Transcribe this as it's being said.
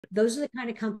Those are the kind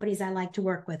of companies I like to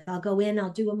work with. I'll go in,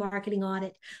 I'll do a marketing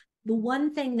audit. The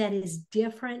one thing that is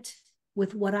different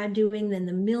with what I'm doing than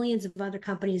the millions of other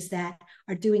companies that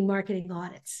are doing marketing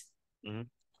audits, Hmm.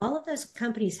 all of those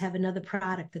companies have another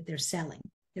product that they're selling.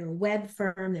 They're a web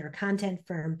firm, they're a content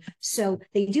firm. So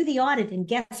they do the audit, and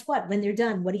guess what? When they're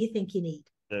done, what do you think you need?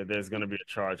 There's going to be a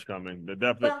charge coming. They're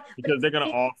definitely Well, but because they're going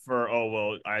to it, offer. Oh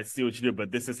well, I see what you did,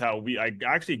 but this is how we. I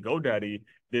actually GoDaddy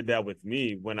did that with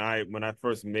me when I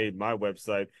first made my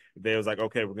website. They was like,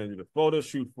 okay, we're going to do the photo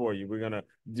shoot for you. We're going to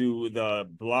do the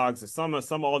blogs,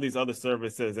 some all these other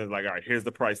services, and like, all right, here's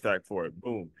the price tag for it.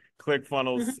 Boom, click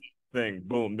funnels thing.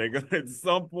 Boom. They gonna at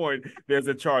some point there's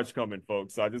a charge coming,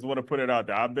 folks. So I just want to put it out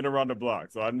there. I've been around the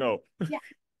block, so I know yeah.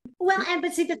 Well, and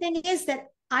but see, the thing is that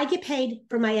I get paid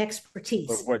for my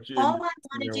expertise. what you All in I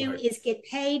want to your do way. is get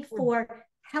paid for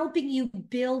helping you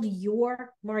build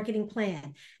your marketing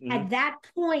plan. Hmm. At that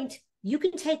point, you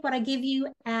can take what I give you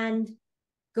and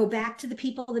go back to the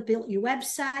people that built your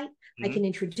website. I Hmm. can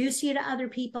introduce you to other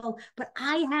people, but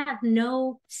I have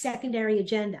no secondary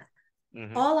agenda.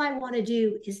 Hmm. All I want to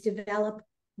do is develop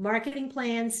marketing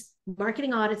plans,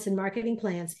 marketing audits, and marketing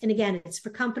plans. And again, it's for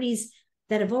companies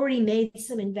that have already made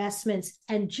some investments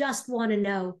and just want to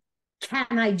know, can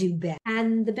I do better?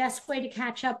 And the best way to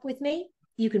catch up with me,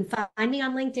 you can find me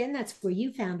on LinkedIn. That's where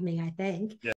you found me, I think.